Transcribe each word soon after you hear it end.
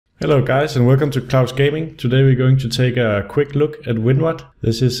Hello guys and welcome to KlausGaming. Today we're going to take a quick look at Windward.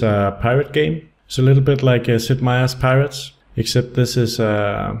 This is a pirate game. It's a little bit like Sid Meier's Pirates, except this is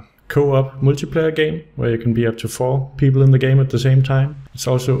a co-op multiplayer game where you can be up to 4 people in the game at the same time. It's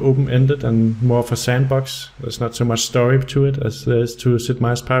also open-ended and more of a sandbox. There's not so much story to it as there is to Sid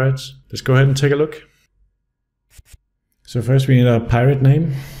Meier's Pirates. Let's go ahead and take a look. So first we need a pirate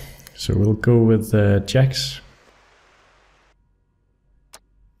name. So we'll go with Jax.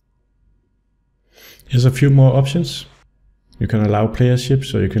 Here's a few more options. You can allow player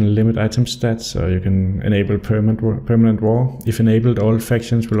ships, or you can limit item stats, or you can enable permanent war. If enabled, all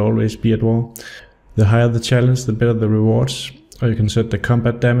factions will always be at war. The higher the challenge, the better the rewards. Or you can set the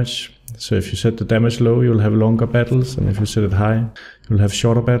combat damage. So if you set the damage low, you'll have longer battles, and if you set it high, you'll have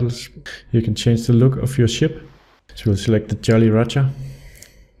shorter battles. You can change the look of your ship. So we'll select the Jolly Roger.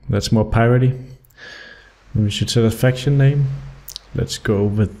 That's more piratey. And we should set a faction name. Let's go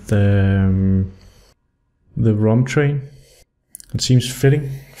with the rum train. It seems fitting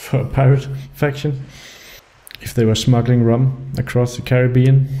for a pirate faction if they were smuggling rum across the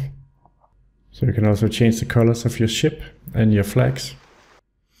Caribbean. So you can also change the colors of your ship and your flags.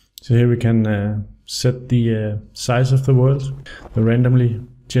 So here we can set the size of the world, the randomly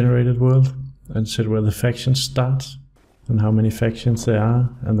generated world, and set where the factions start and how many factions there are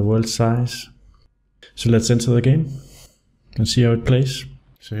and the world size. So let's enter the game and see how it plays.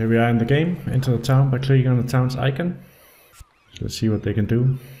 So here we are in the game. Enter the town by clicking on the town's icon. So let's see what they can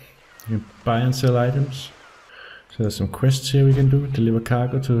do. You can buy and sell items. So there's some quests here we can do. Deliver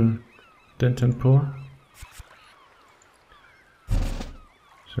cargo to Denton Port.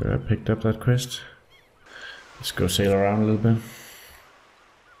 So I picked up that quest. Let's go sail around a little bit.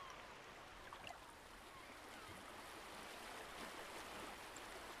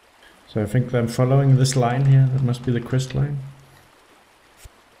 So I think I'm following this line here. That must be the quest line.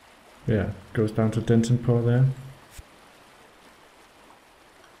 Yeah, goes down to Denton Port there.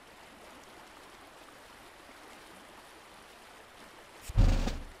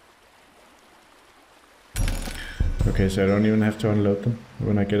 Okay, so I don't even have to unload them.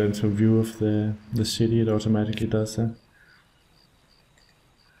 When I get into view of the city, it automatically does that.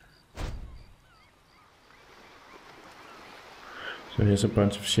 So here's a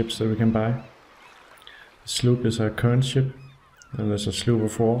bunch of ships that we can buy. The sloop is our current ship. And there's a sloop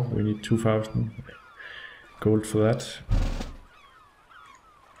of war. We need 2,000 gold for that.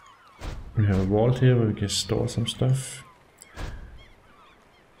 We have a vault here where we can store some stuff.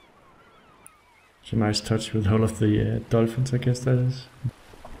 It's a nice touch with all of the dolphins, I guess that is,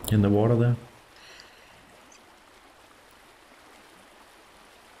 in the water there.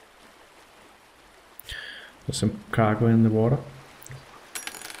 There's some cargo in the water.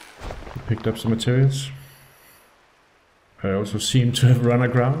 We picked up some materials. I also seem to have run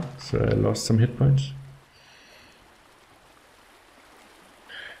aground, so I lost some hit points.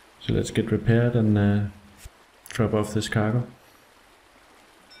 So let's get repaired and drop off this cargo.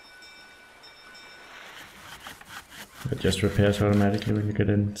 It just repairs automatically when you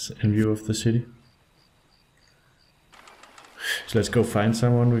get in view of the city. So let's go find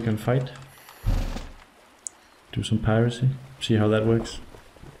someone we can fight. Do some piracy, see how that works.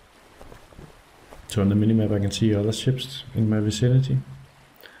 So on the minimap I can see other ships in my vicinity.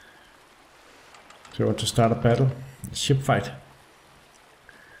 So I want to start a battle, a ship fight.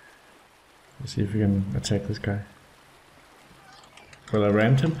 Let's see if we can attack this guy. Well, I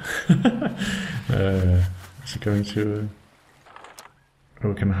rammed him. Is he going to...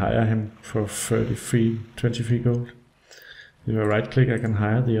 we can hire him for 23 gold. If I right click I can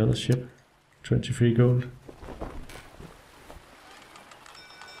hire the other ship, 23 gold.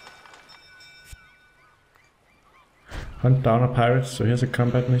 Hunt down a pirate, so here's a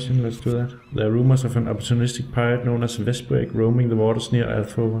combat mission, let's do that. There are rumors of an opportunistic pirate known as Westbreak roaming the waters near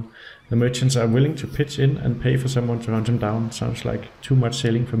Alfova. The merchants are willing to pitch in and pay for someone to hunt him down. Sounds like too much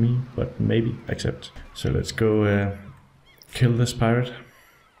sailing for me, but maybe accept. So let's go kill this pirate.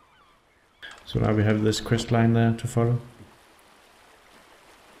 So now we have this quest line there to follow.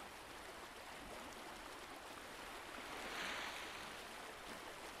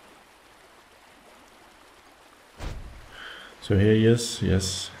 So here he is,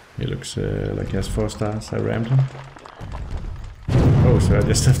 yes, he looks like he has 4 stars, I rammed him. Oh, so I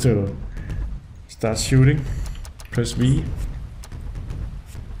just have to start shooting, press V.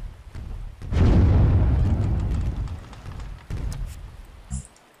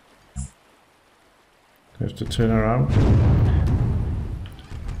 I have to turn around.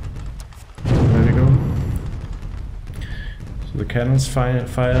 There we go. So the cannons fire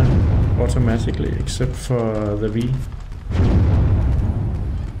automatically except for the V.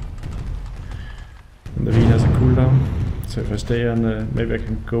 cooldown. So if I stay on the, maybe I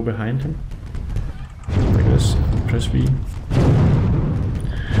can go behind him. Like this, press V. There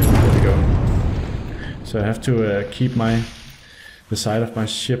we go. So I have to keep the side of my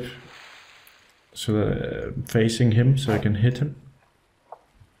ship so that facing him so I can hit him.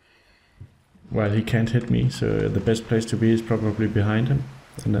 While he can't hit me, so the best place to be is probably behind him.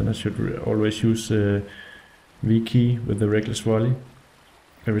 And then I should always use the V key with the reckless volley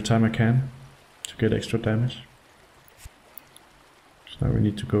every time I can to get extra damage. So now we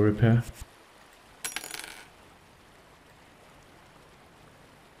need to go repair.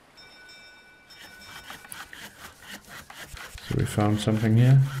 So we found something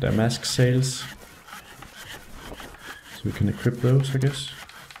here, damask sails. So we can equip those, I guess.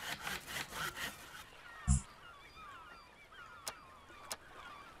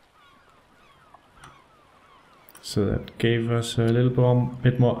 So that gave us a little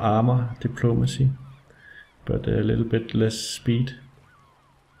bit more armor, diplomacy, but a little bit less speed.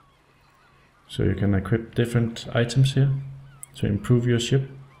 So you can equip different items here to improve your ship.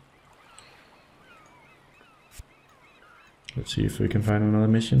 Let's see if we can find another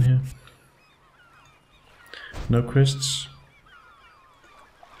mission here. No quests.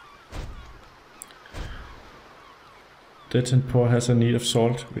 Detenport has a need of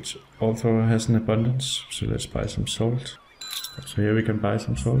salt, which also has an abundance, so let's buy some salt. So here we can buy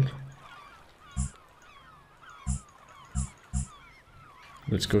some salt.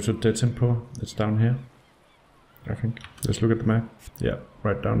 Let's go to Detenport, it's down here, I think. Let's look at the map. Yeah,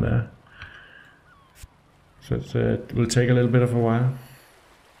 right down there. So it will take a little bit of a while.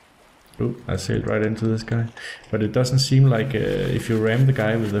 Oh, I sailed right into this guy. But it doesn't seem like if you ram the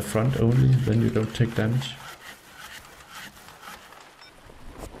guy with the front only, then you don't take damage.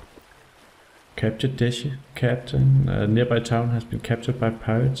 Captured Deshi, captain. A nearby town has been captured by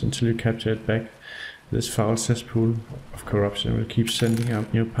pirates. Until you capture it back, this foul cesspool of corruption will keep sending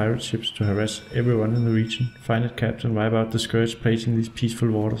out new pirate ships to harass everyone in the region. Find it, captain, wipe out the scourge placing these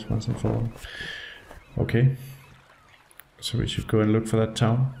peaceful waters once and for all. Okay, so we should go and look for that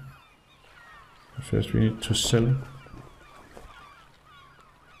town. First we need to sell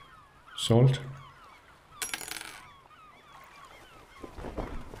salt.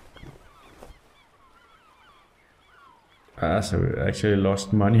 So we actually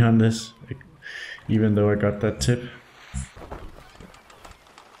lost money on this, even though I got that tip.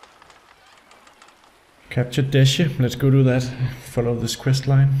 Capture Deshi, let's go do that. Follow this quest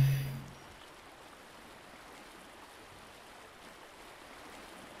line.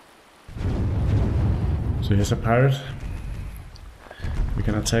 So here's a pirate. We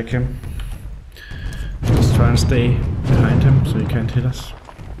can attack him. Let's try and stay behind him so he can't hit us.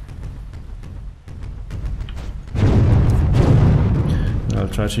 I'll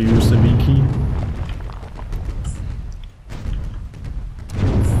try to use the V key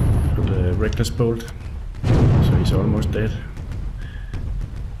for the reckless bolt, so he's almost dead.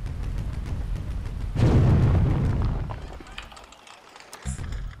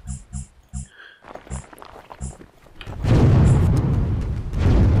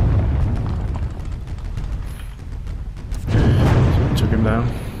 So we took him down.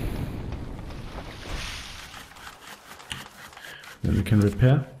 Then we can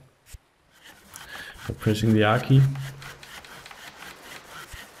repair by pressing the R key.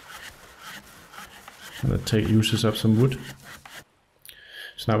 And that uses up some wood.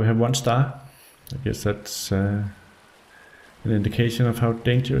 So now we have 1 star. I guess that's an indication of how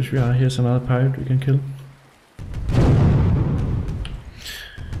dangerous we are. Here's another pirate we can kill.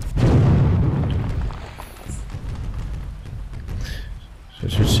 So I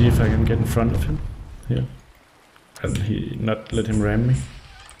should see if I can get in front of him here. And not let him ram me.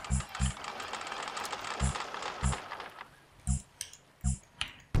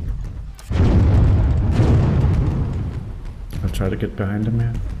 I'll try to get behind him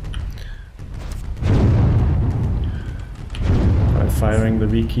here by firing the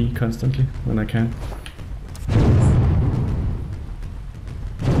V key constantly when I can.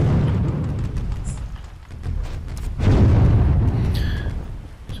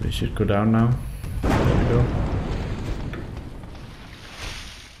 So he should go down now. There we go.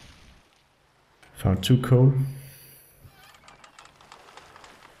 Found 2 coal.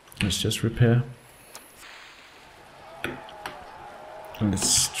 Let's just repair. And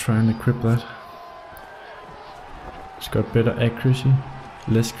let's try and equip that. It's got better accuracy,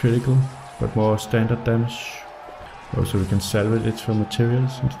 less critical, but more standard damage. Also we can salvage it for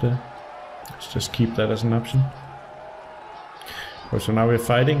materials instead. Let's just keep that as an option. Also now we're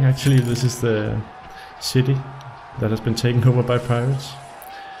fighting. Actually this is the city that has been taken over by pirates.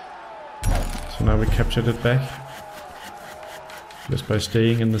 So now we captured it back. just by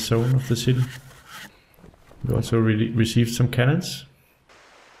staying in the zone of the city. We also received some cannons,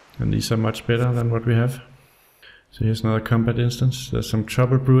 and these are much better than what we have. So here's another combat instance. There's some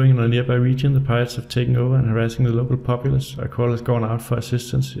trouble brewing in a nearby region. The pirates have taken over and harassing the local populace. Our call has gone out for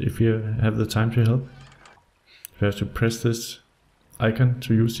assistance if you have the time to help. You have to press this icon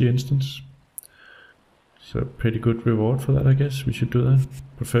to use the instance. So pretty good reward for that, I guess. We should do that.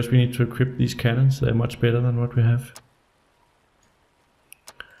 But first we need to equip these cannons. They're much better than what we have.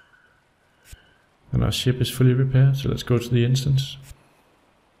 And our ship is fully repaired, so let's go to the instance.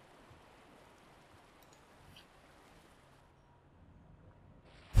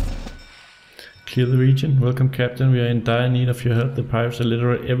 Clear the region. Welcome, Captain. We are in dire need of your help. The pirates are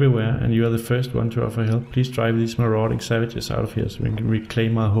literally everywhere, and you are the first one to offer help. Please drive these marauding savages out of here so we can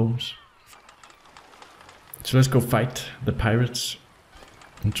reclaim our homes. So let's go fight the pirates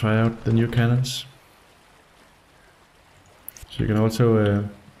and try out the new cannons. So you can also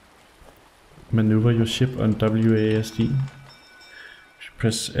maneuver your ship on WASD. If you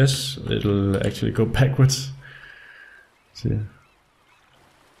press S, it'll actually go backwards. So yeah.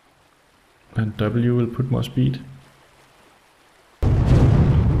 And W will put more speed.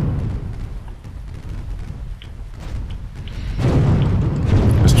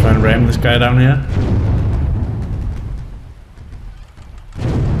 Let's try and ram this guy down here.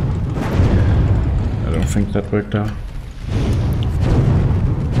 I don't think that worked out.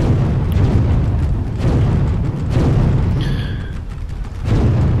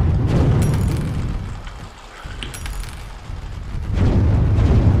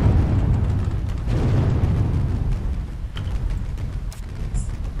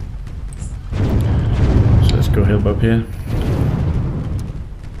 Go help up here.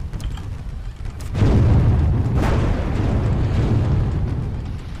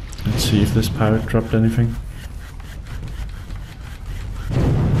 Let's see if this pirate dropped anything.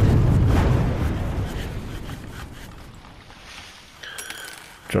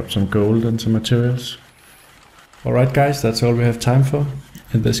 Dropped some gold and some materials. Alright guys, that's all we have time for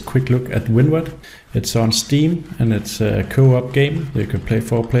in this quick look at Windward. It's on Steam and it's a co-op game. You can play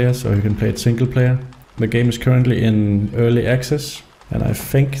 4 players or you can play it single player. The game is currently in early access, and I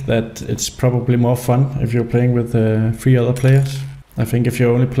think that it's probably more fun if you're playing with 3 other players. I think if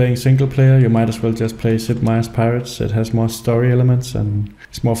you're only playing single player, you might as well just play Sid Meier's Pirates. It has more story elements and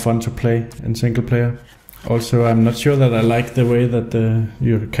it's more fun to play in single player. Also, I'm not sure that I like the way that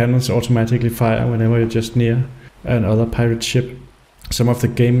your cannons automatically fire whenever you're just near another pirate ship. Some of the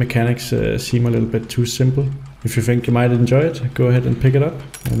game mechanics seem a little bit too simple. If you think you might enjoy it, go ahead and pick it up,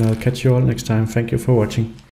 and I'll catch you all next time. Thank you for watching.